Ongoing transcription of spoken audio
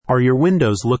Are your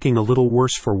windows looking a little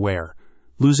worse for wear?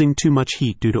 Losing too much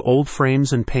heat due to old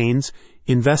frames and panes?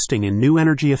 Investing in new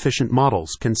energy-efficient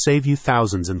models can save you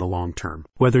thousands in the long term.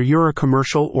 Whether you're a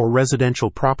commercial or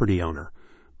residential property owner,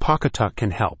 Pawcatuck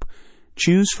can help.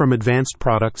 Choose from advanced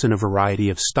products in a variety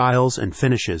of styles and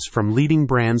finishes from leading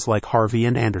brands like Harvey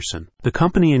and Anderson. The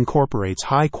company incorporates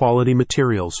high-quality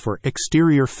materials for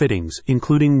exterior fittings,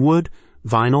 including wood,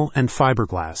 vinyl, and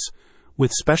fiberglass.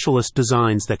 With specialist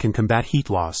designs that can combat heat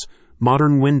loss,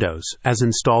 modern windows, as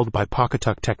installed by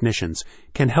Pawcatuck technicians,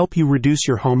 can help you reduce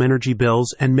your home energy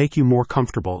bills and make you more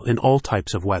comfortable in all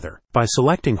types of weather. By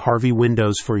selecting Harvey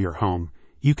windows for your home,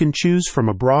 you can choose from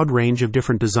a broad range of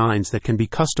different designs that can be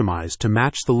customized to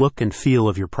match the look and feel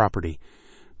of your property.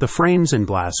 The frames and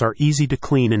glass are easy to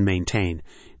clean and maintain,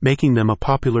 making them a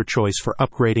popular choice for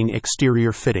upgrading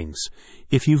exterior fittings.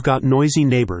 If you've got noisy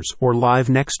neighbors or live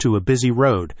next to a busy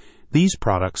road, these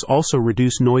products also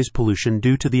reduce noise pollution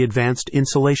due to the advanced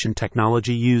insulation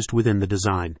technology used within the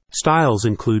design. Styles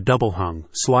include double-hung,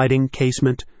 sliding,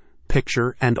 casement,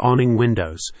 picture, and awning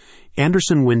windows.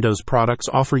 Anderson Windows products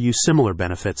offer you similar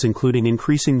benefits, including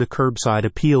increasing the curbside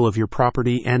appeal of your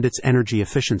property and its energy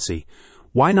efficiency.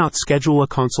 Why not schedule a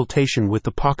consultation with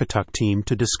the Pawcatuck team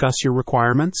to discuss your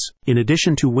requirements? In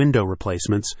addition to window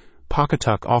replacements,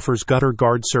 Pawcatuck offers gutter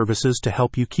guard services to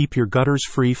help you keep your gutters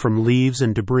free from leaves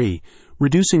and debris,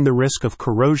 reducing the risk of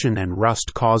corrosion and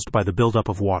rust caused by the buildup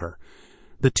of water.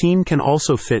 The team can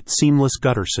also fit seamless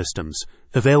gutter systems,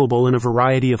 available in a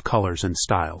variety of colors and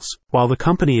styles. While the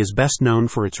company is best known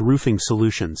for its roofing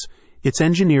solutions, its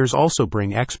engineers also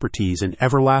bring expertise in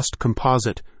Everlast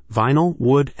composite, vinyl,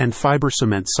 wood, and fiber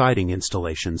cement siding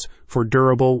installations for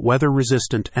durable,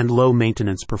 weather-resistant, and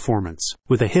low-maintenance performance.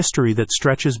 With a history that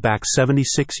stretches back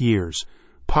 76 years,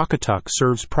 Pawcatuck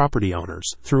serves property owners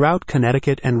throughout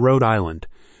Connecticut and Rhode Island.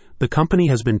 The company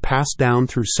has been passed down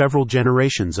through several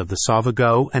generations of the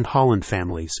Savago and Holland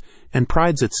families and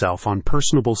prides itself on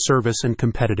personable service and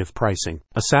competitive pricing.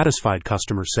 A satisfied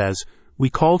customer says, "We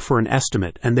called for an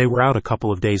estimate and they were out a couple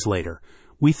of days later.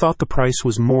 We thought the price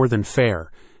was more than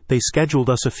fair. They scheduled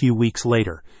us a few weeks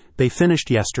later. They finished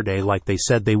yesterday like they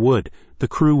said they would. The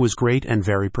crew was great and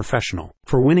very professional."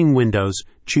 For winning windows,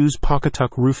 choose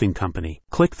Pawcatuck Roofing Company.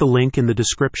 Click the link in the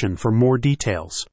description for more details.